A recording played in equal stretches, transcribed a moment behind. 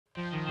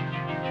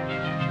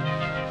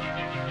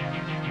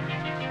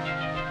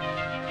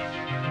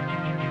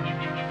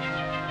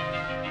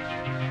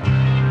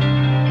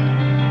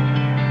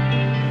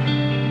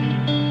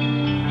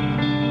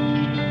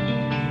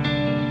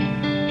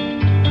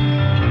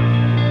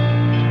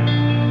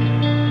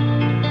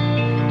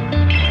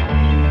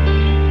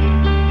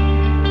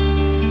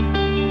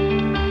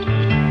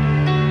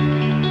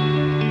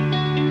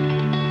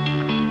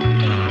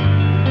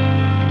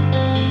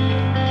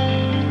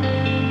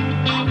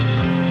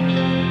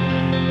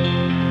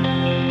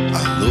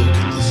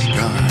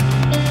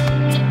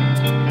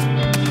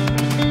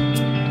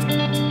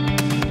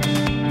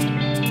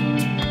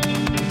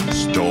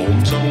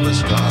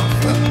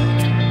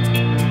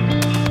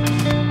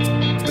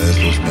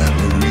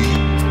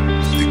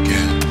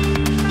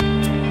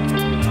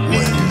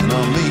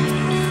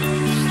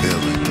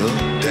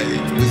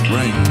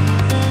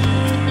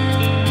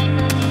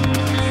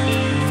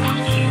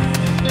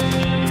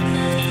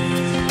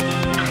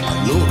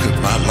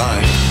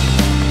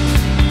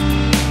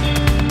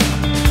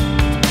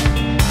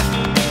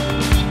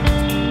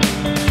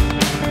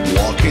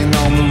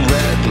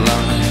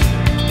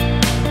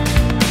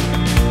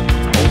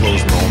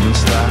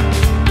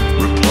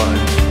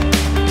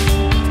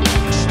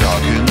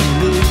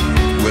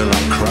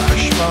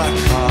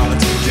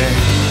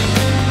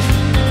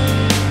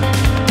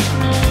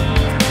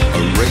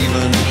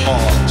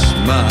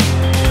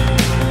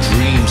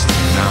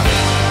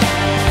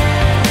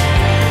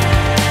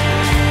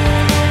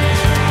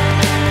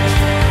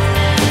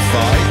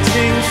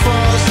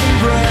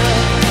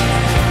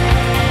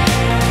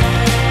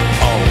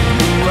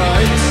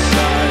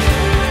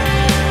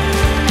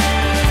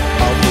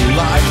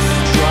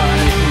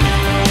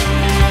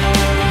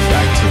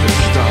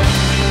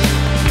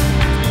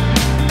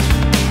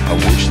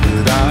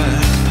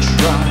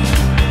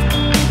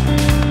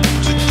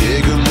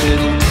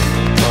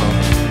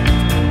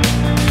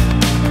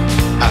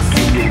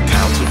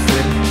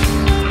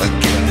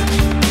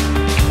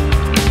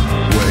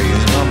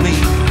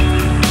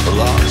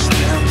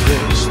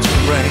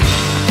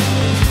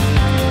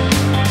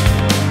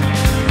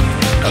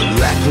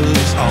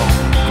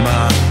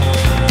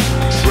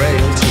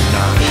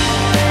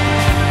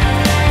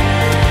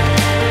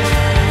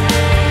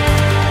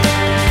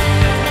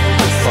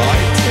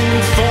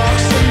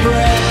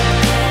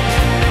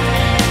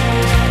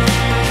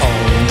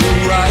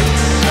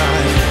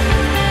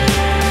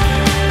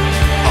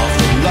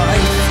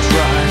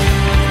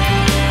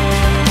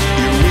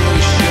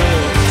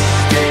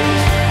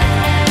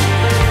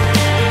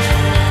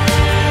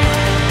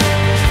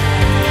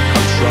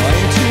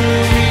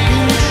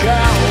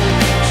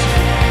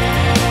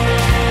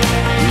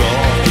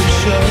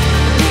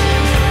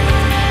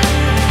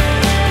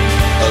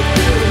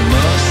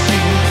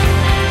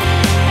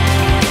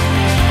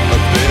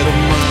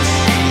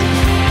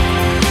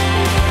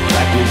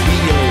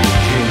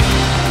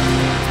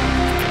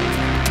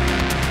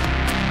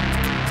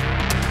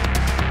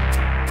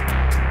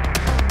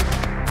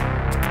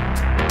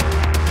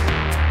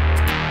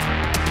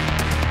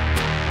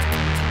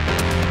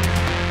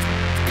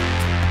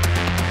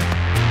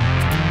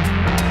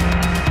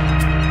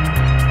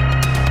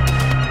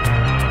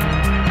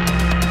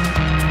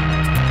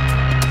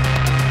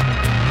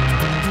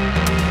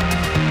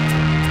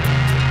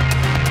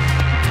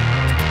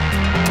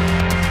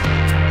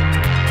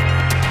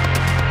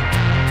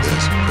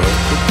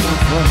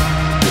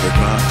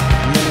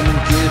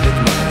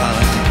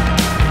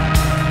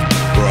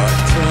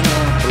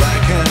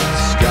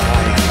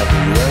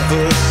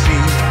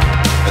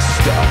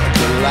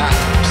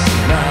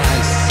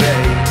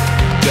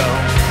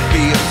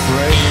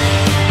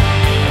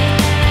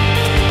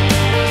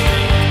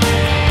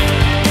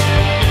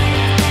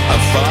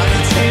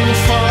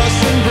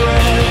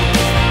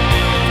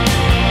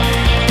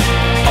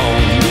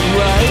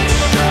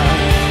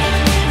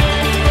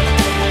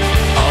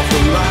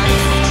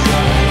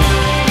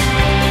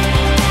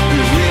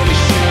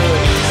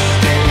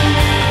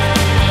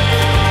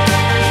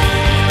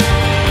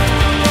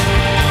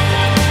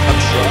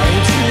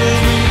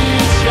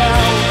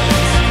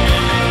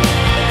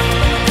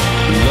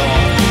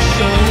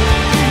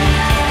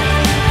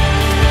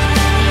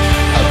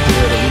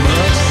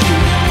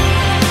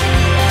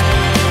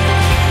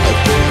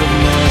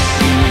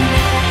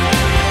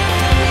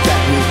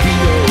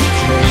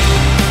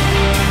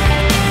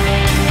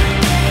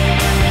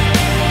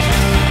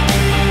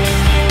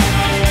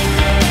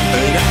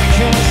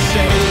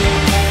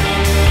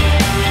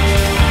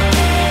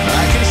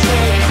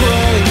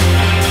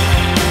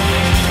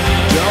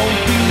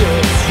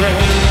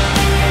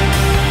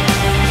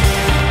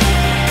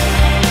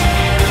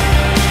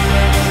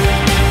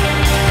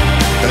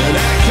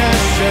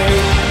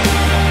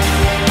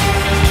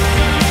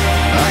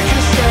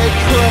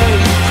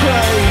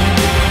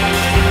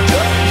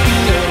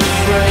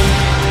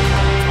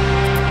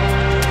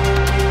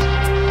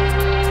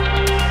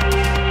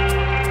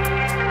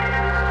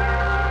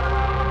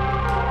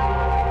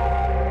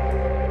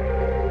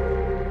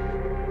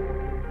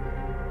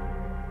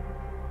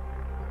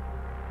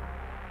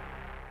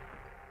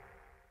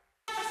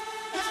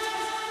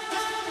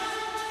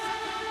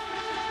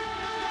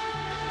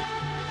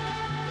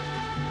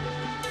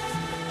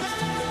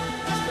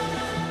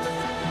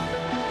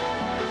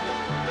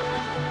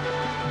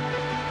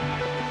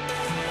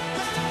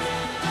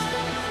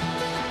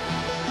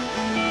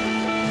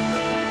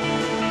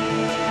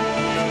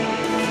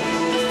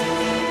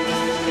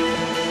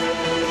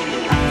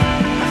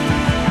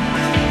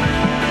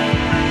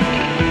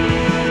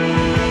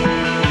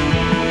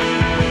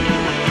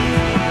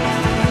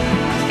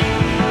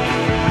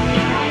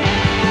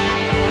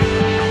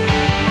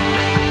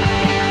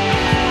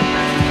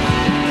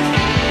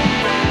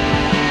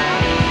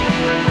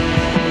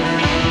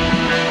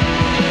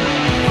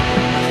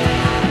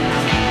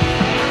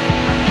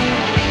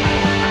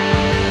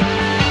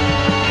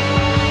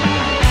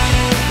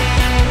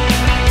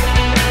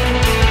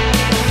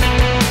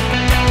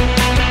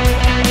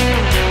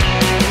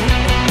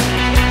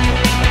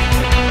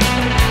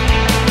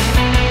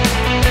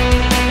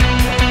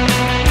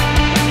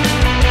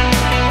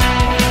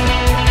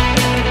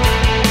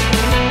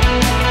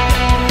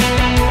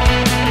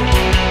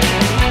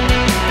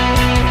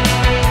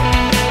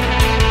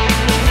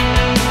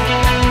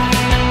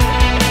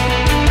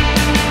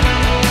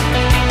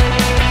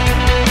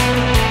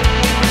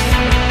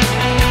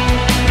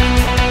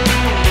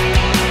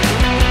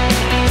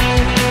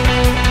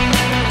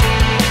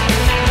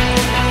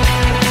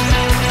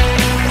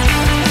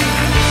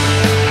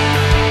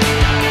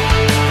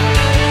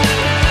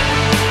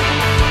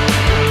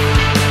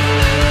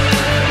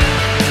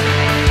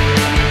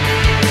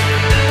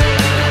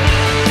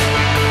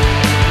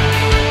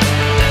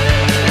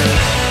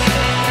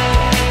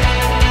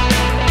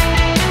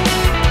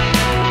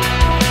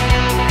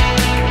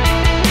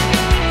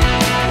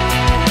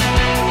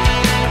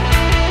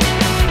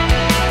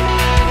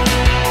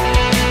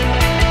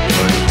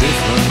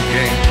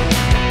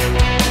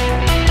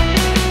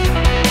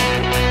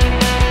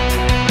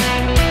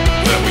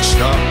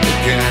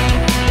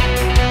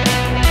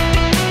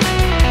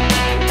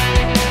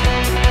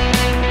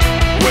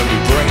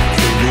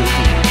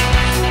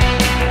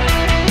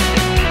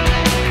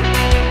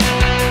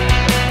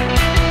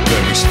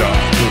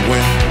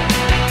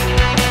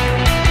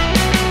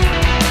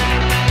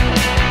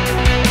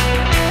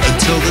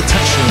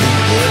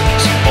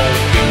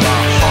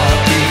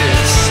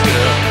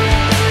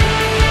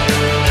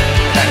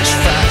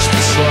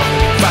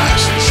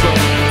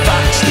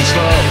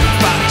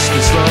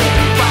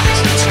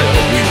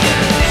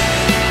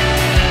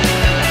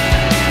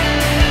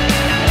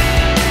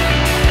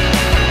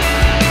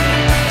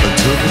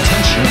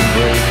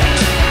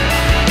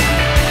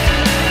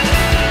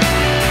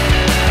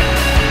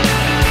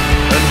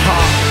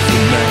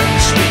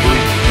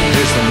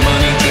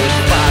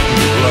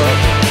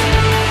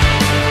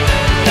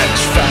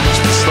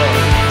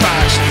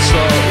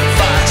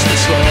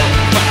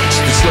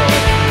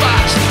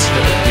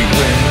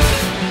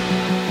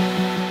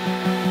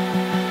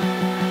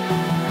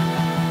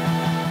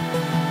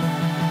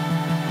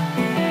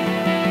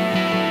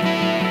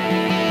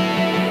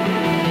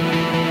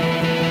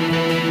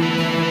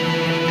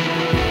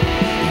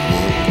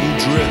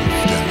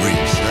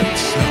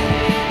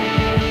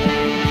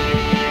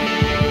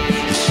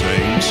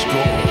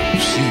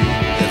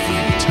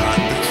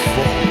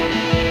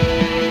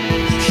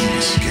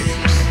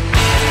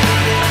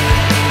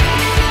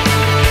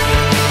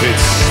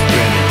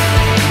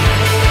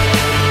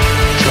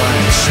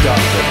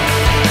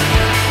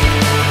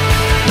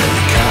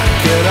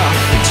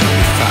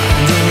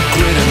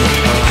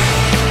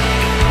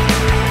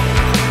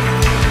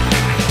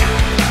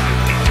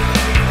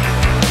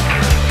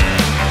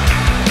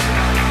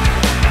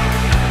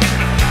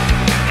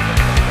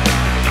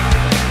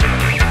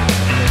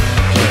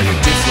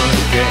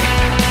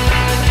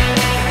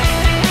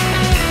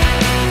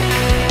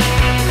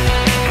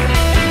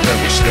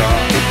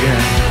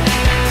again.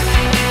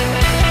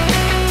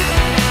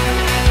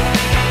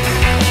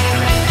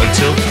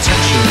 Until the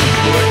tension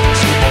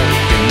breaks,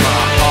 holding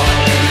my heart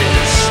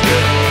is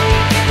still.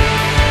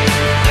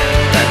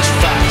 And it's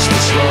fast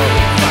and slow,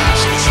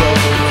 fast and slow,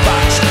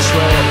 fast and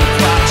slow,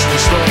 fast and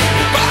slow,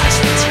 fast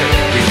until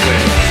we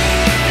win.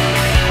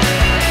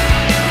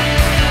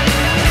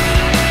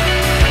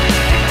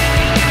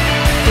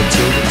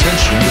 Until the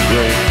tension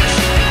breaks.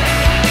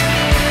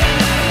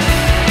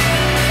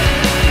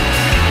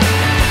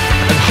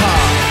 And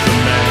half the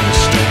men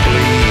still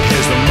bleed.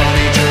 Here's the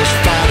money just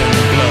fat and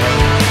blood.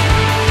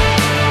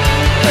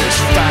 And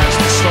it's fast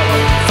and slow,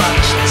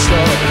 fast and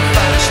slow,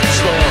 fast and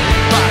slow,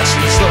 fast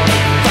and slow,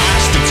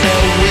 fast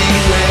until we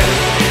win.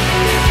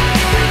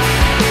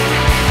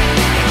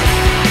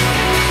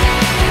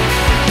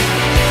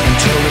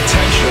 Until the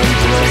tension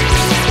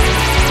breaks.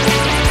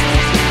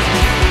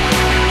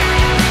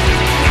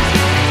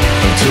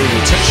 Until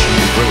the tension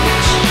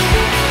breaks.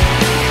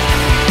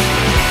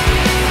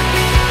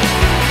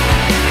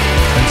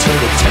 Until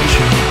the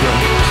tension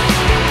breaks.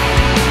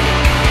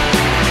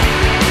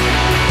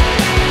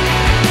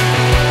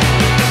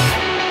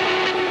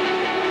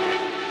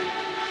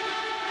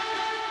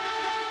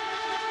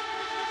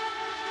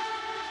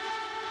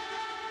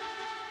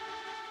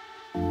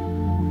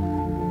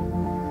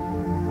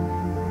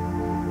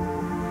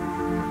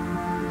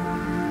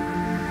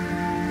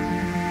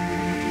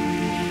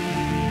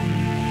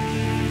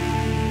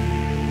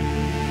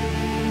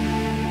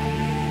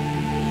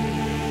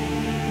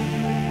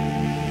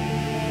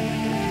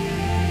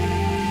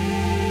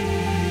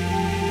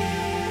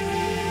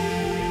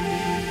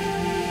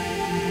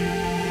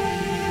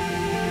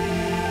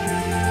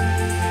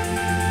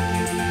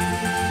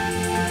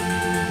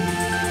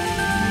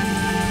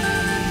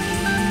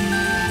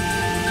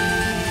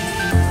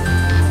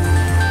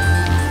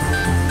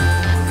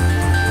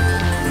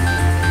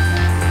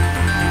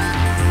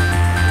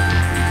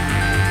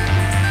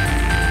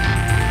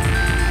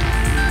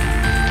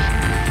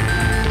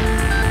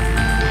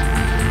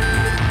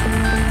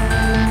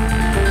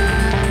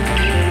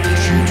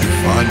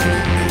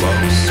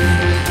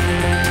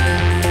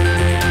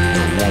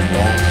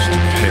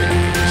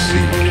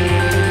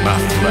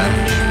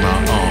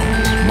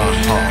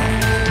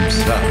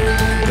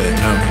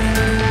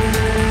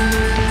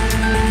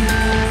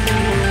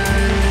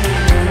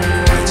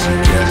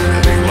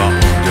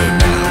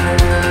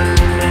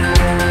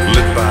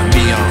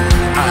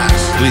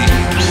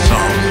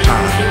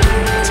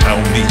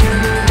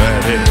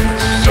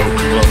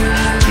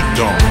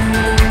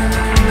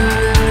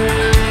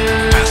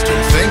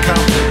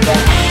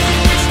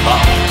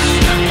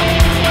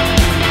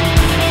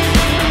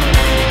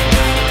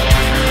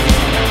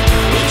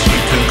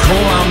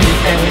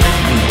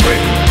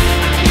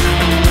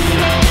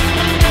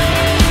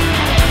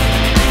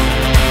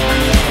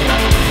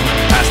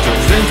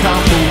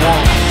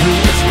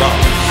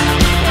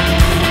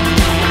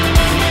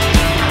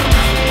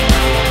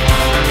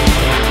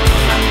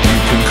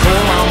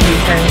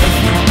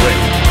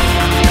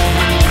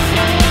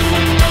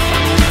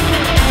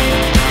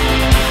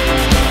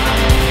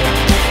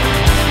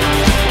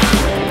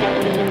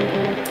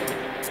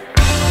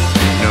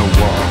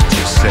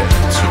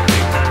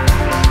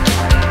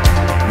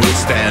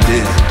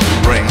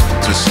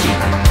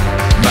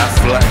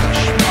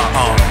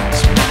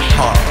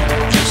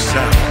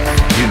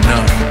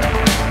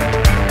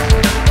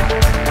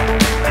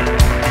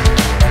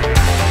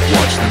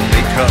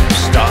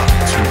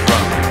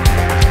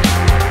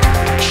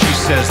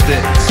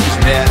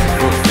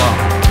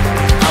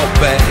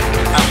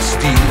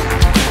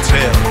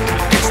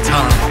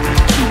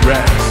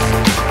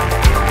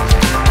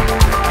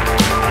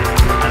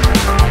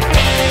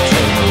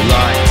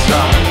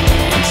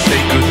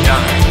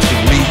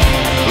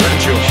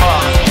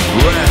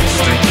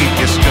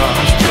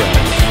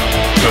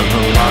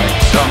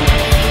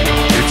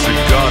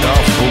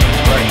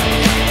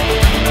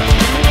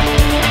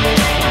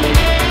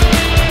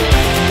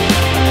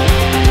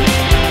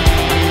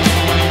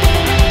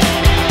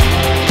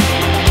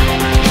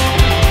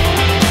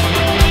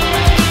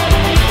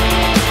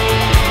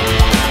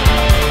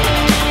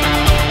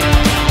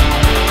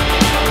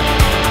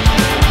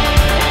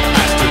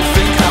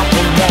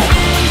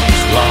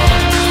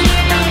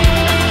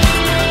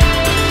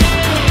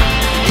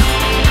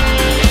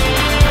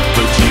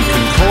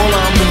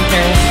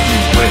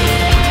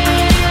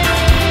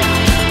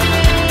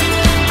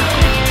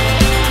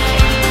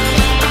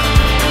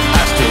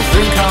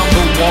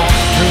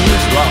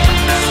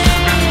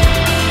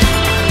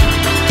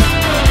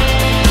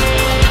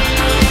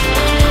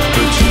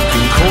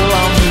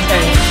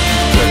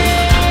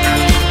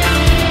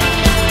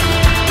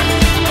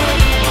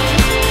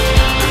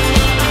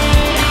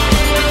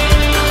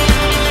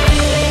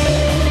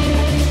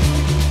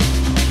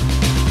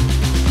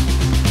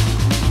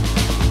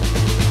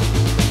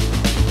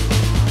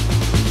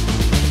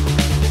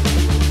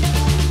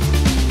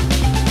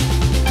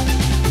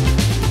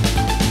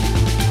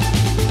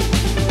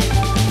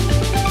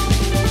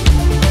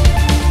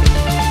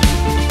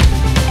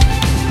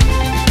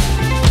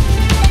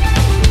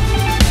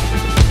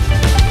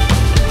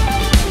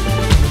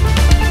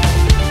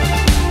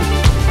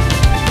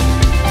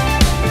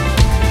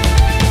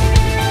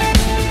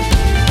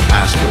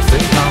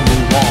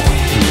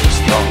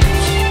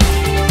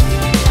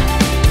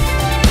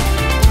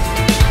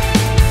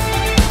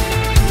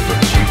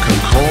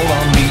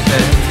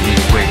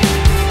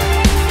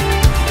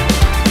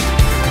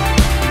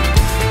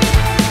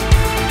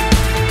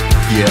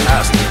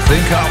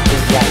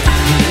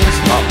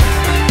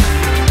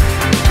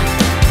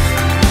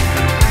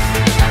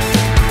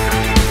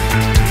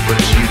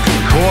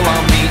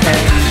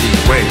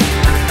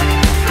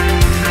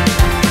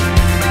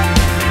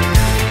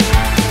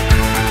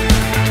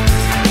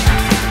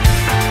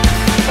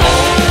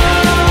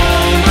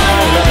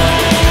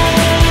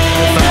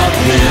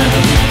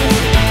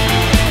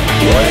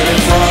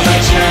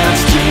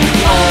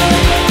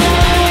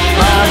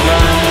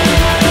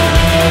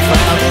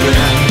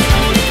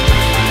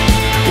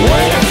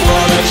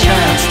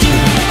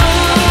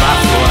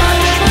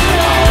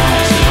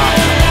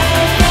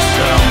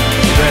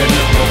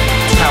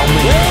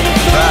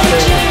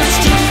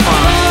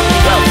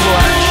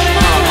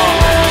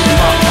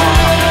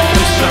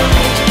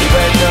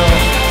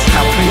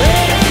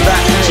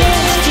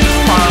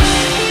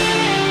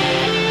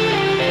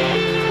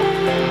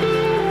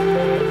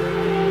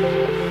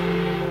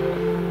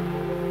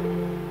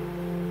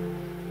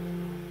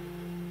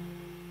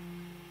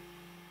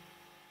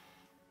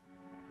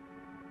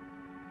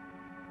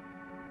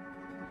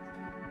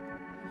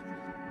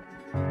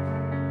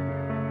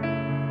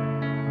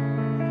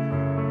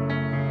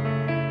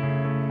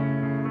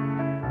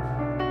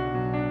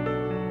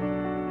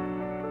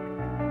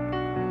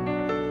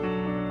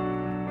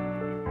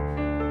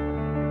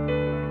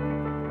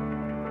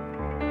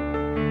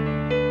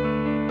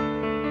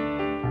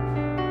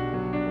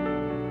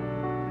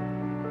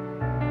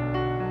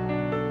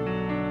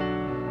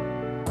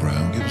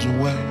 goes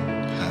away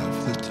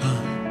half the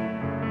time,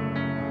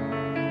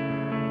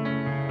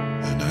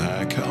 and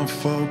I can't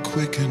fall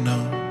quick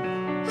enough.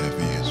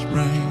 Heavy as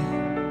rain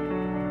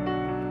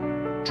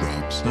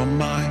drops on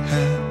my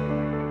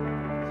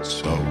head,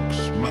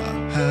 soaks my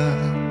hair.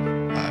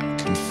 I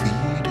can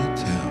feed it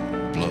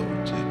down,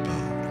 bloated,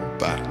 but I'm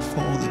back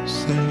for the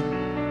same.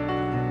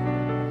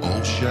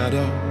 All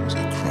shadows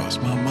across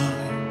my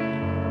mind,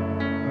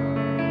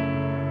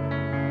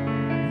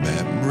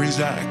 memories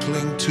I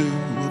cling to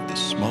of the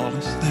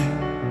smallest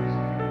things,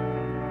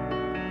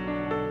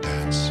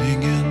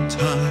 dancing in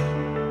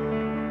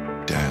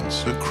time,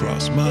 dance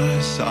across my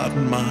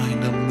sodden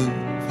mind. I'm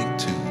moving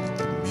to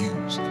the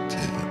music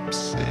till I'm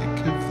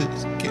sick of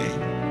this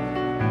game.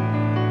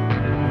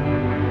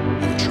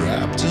 I'm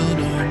trapped in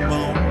a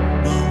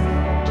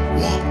moment,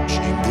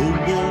 watching the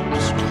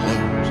walls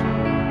close.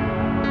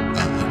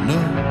 I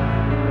know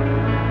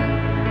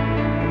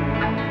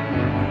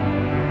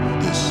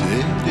the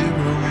city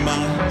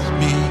reminds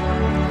me,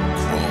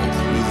 crawl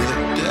through the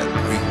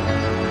debris.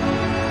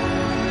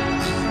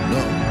 I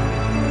know.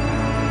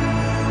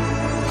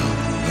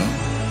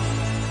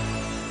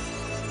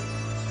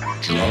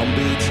 Drum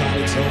beats on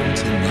its own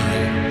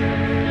tonight,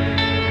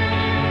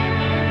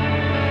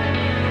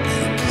 but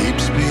it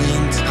keeps me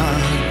in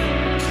time,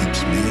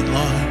 keeps me in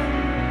line.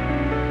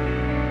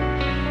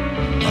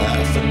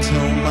 Laugh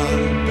until my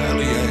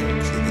belly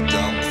aches at the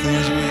dumb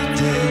things we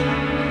did.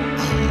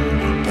 I'm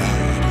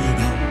about it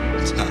on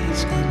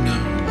task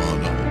now on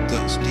old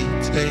dusty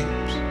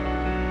tapes.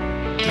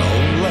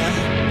 Don't let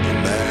the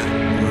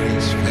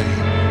memories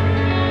fade.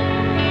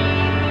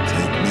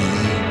 Take me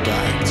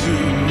back to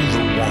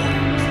the one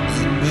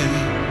we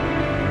made.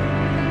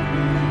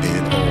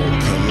 It all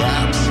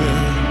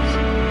collapses.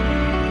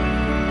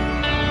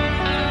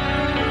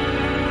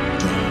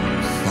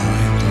 Don't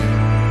find it.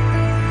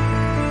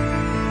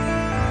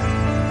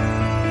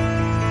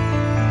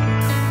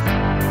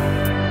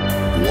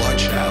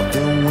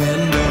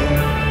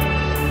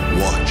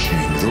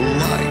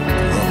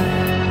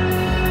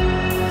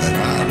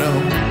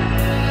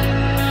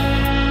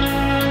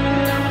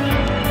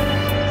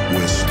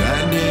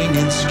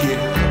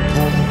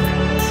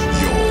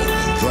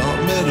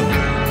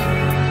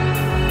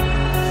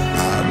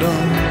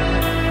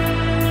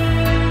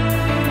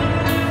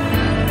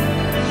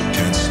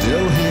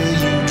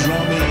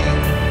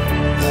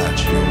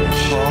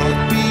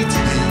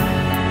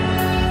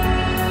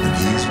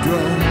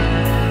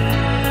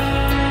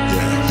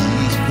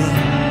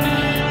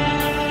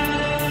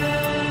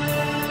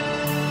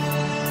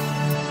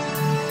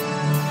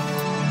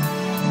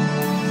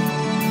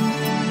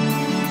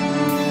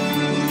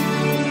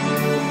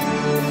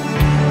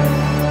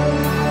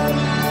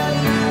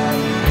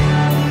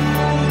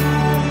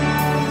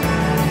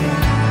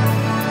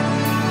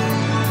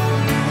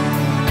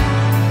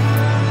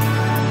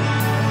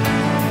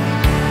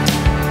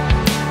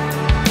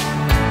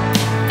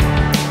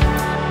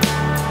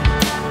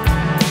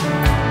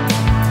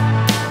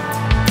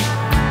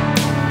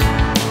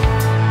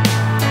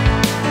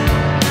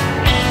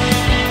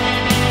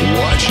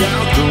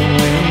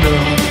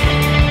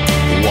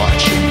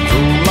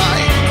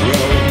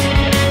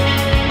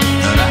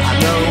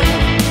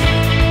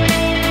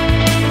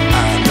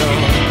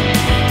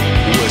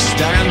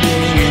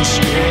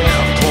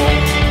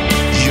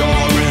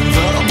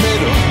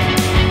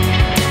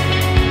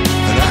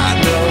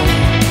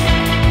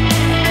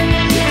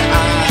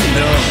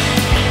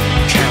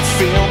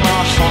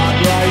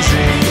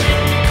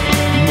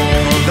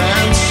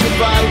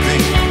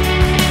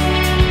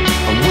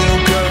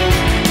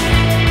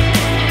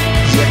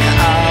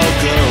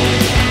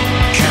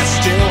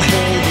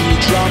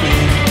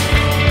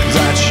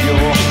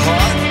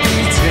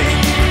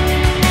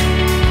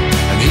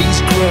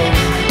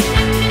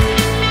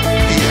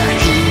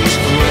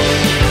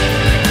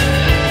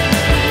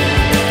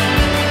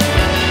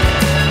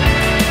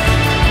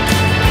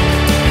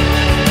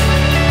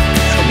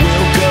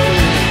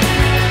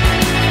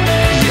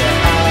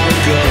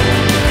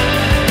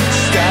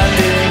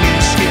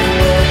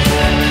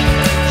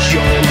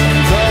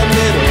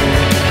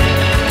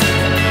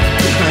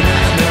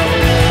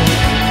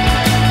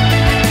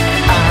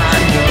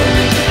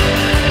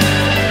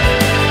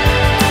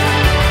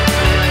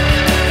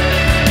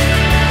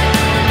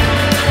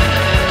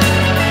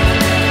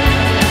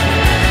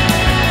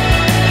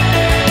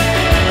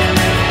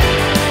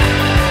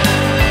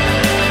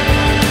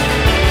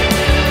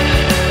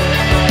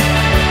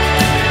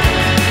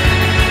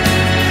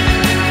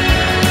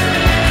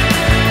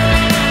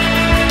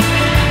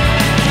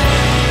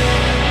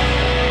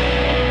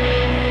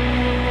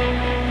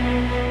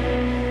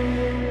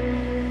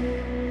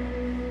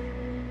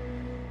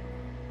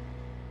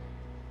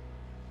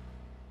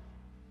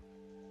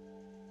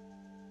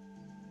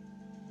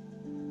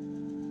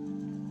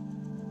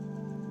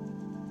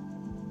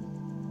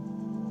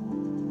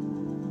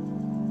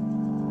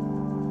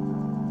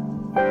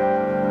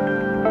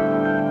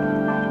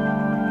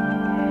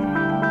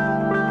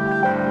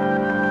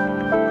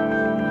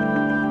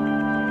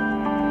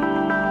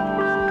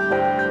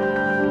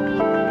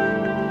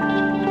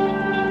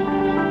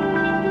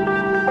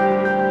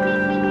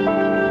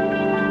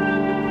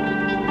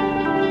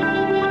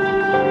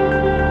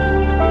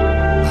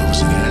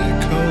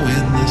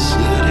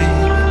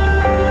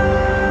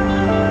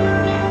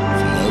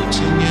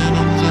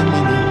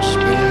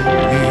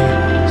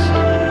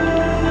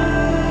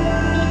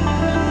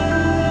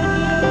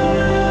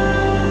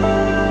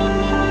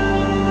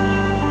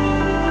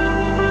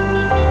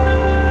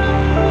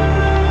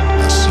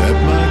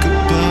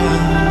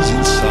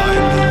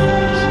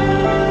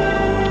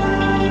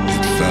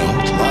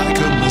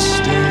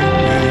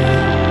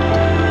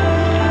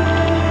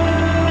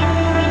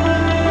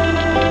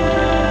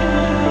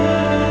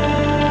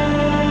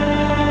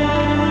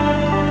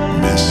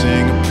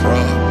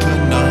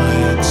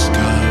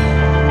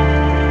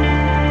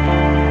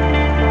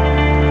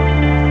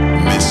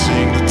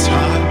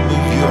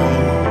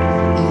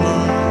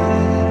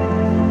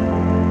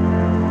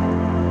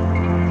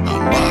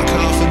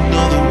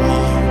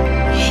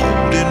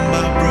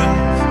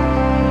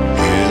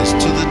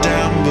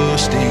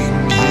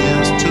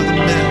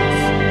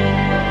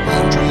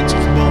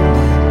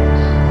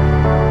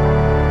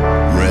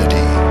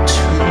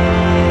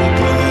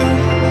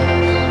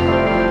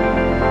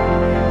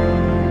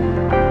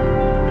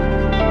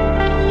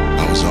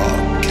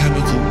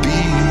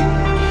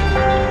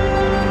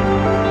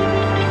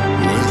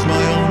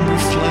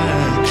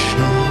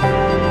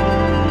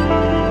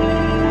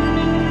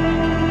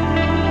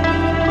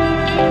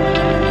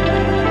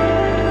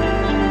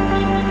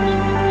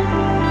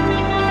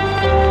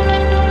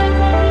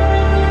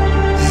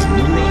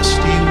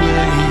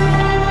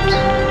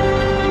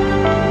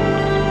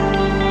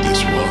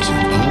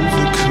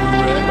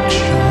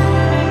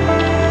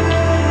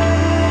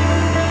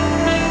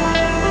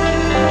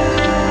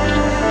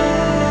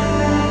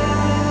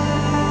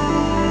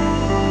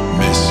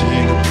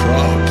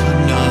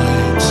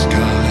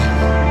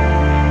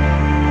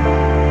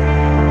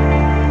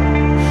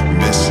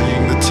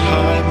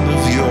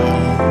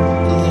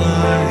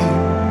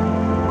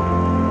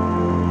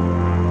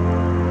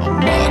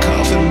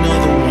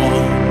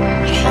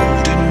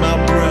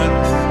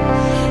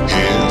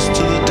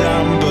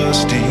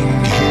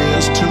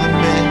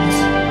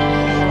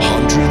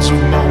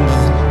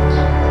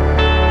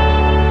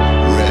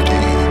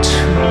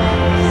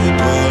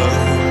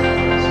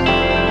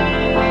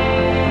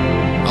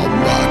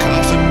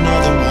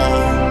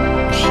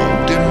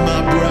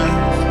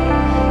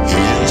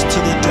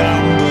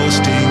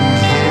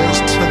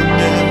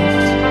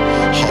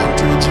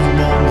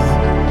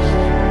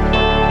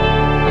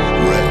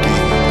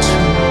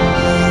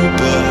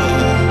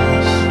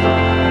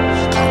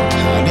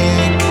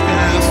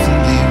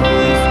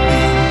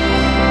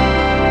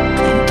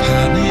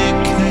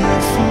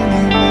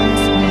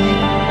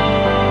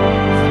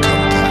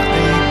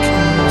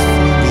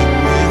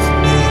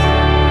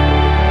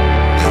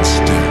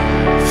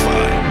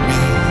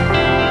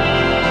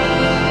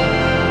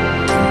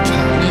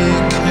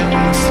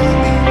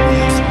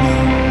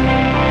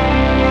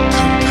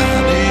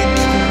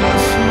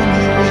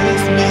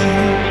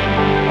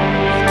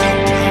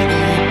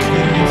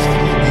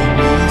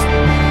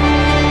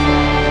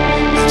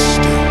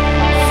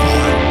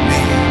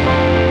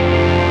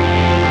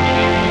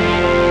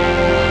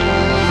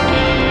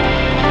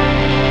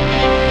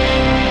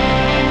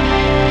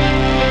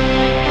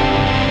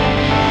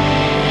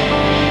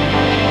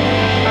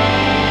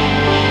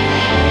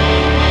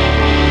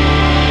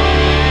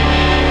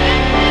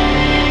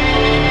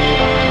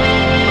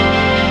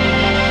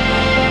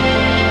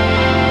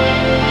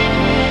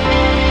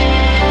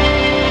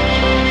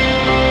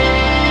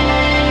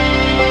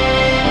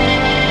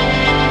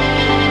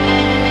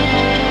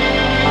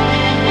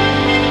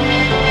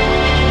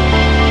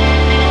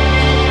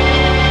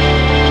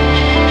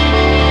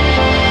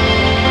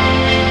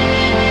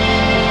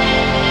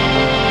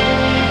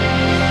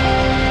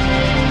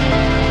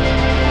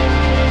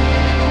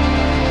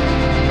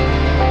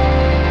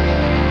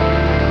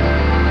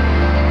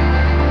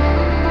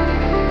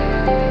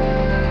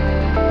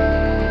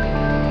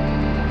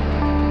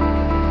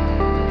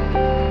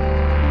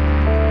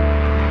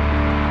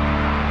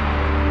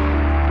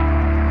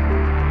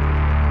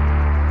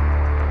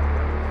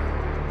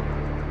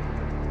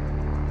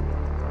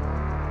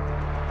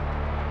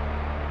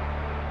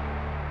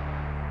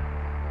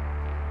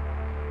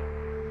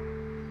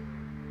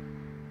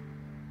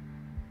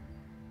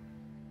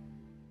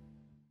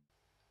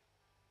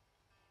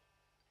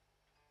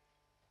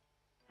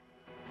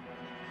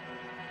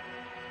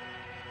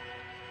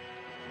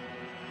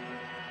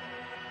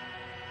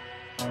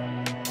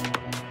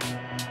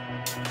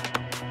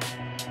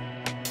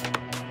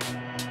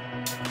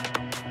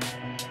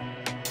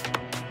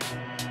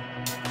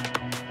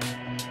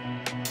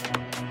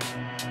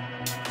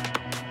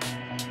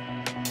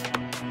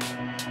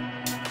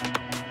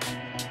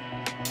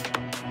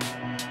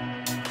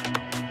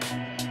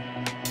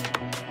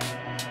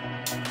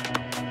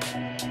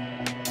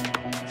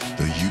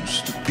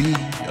 be a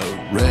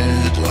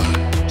red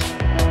light.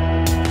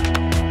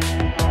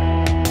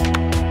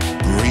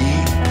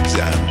 Breeze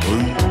and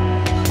blues.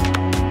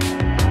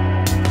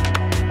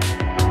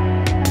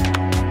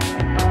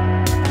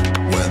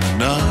 When the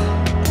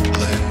night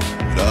lit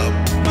up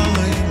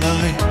my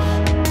life,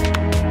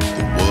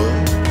 the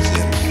world's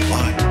in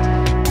flight.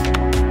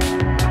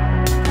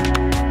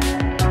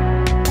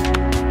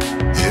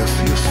 If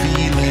you're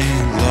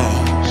feeling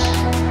lost,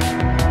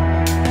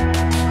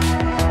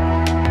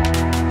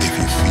 if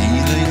you're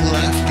feeling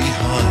left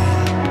behind,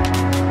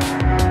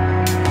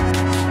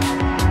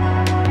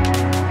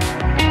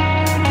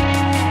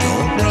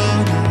 don't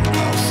run,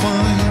 I'll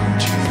find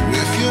you.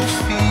 If you're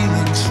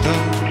feeling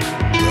stuck,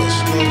 just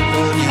go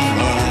run your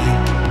line.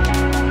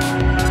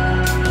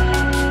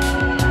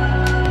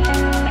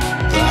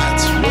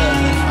 That's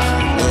where I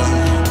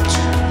learned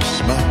to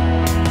smoke.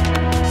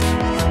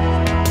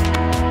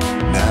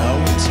 Now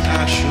it's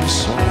ash and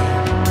soil.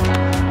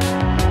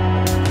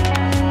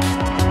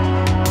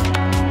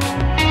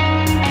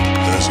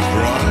 There's a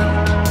bright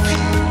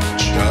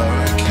future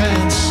I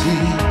can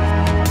see.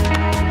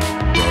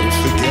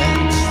 Both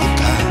against the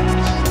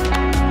past.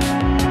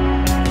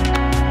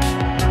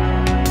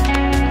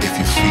 If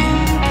you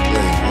feel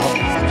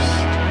lost,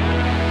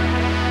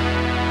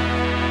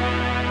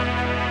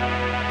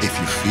 if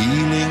you're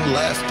feeling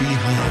left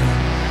behind,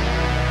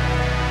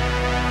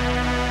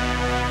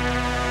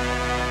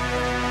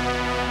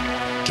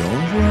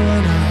 don't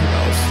run out,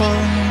 I'll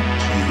find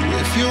you.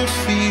 If you're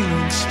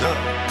feeling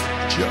stuck,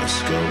 just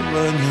go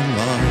run your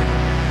line.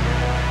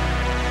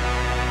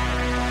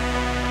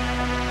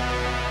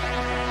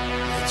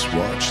 Let's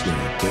watch the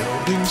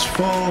buildings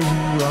fall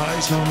and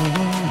rise all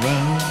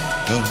around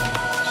us.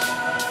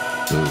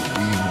 The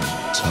wheel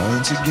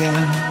turns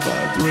again,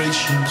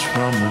 vibrations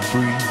from the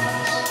breeze.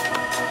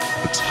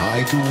 A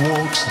tiger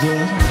walks the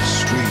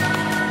street.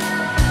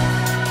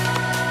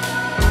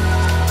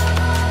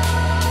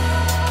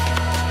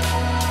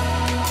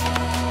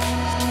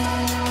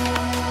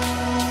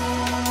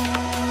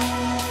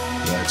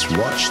 Let's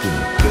watch the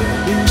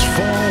buildings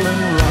fall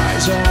and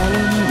rise all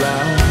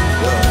around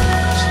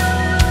us.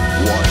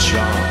 Watch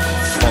our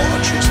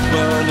fortress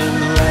burn and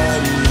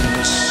let in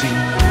the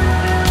sea.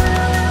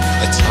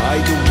 A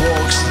tiger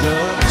walks the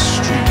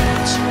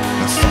streets.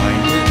 I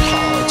find it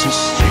hard to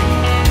see.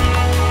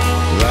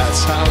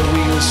 That's how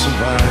we'll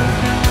survive.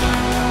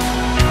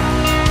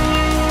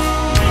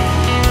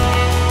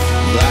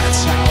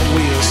 That's how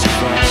we'll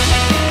survive.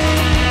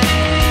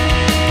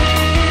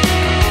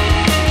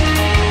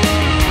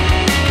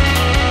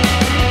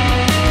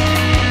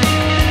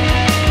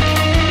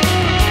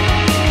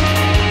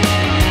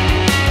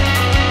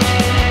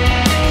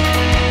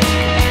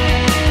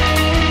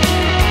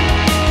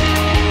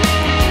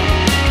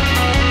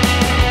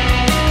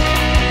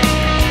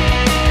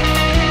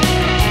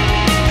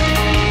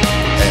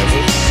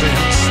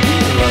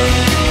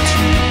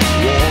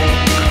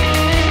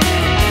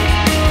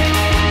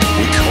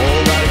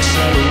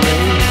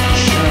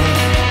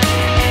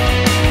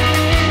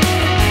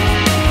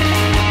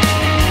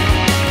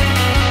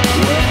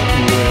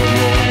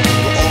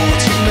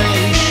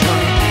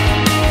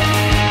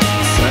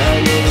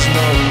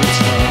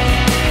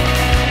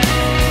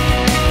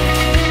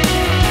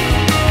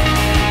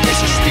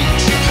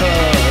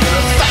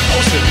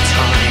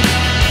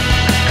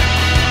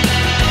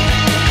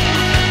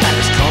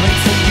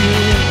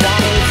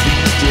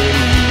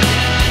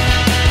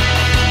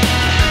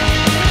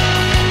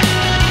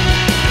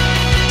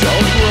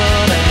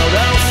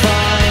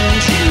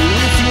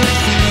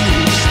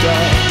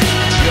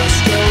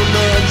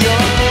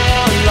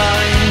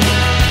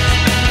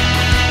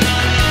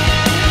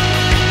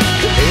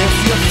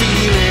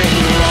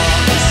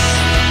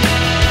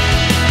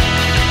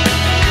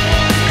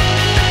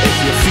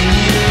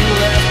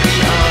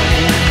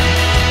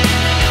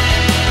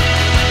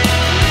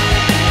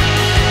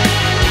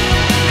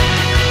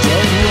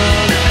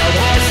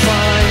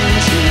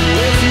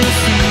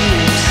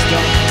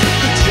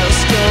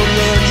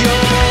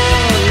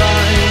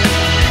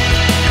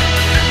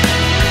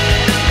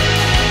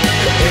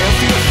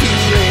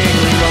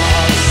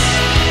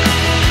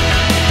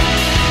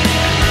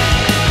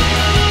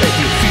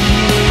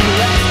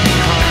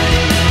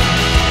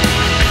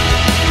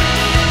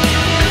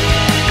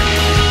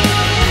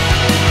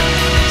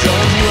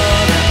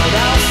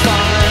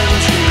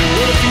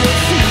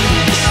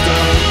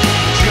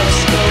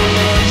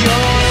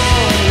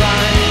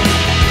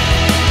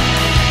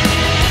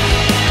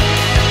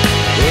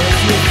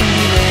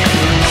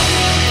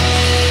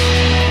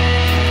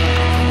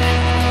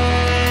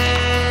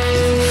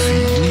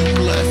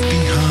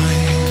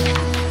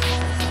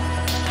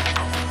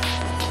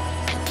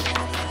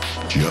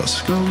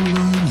 Just go learn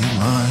your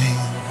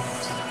line.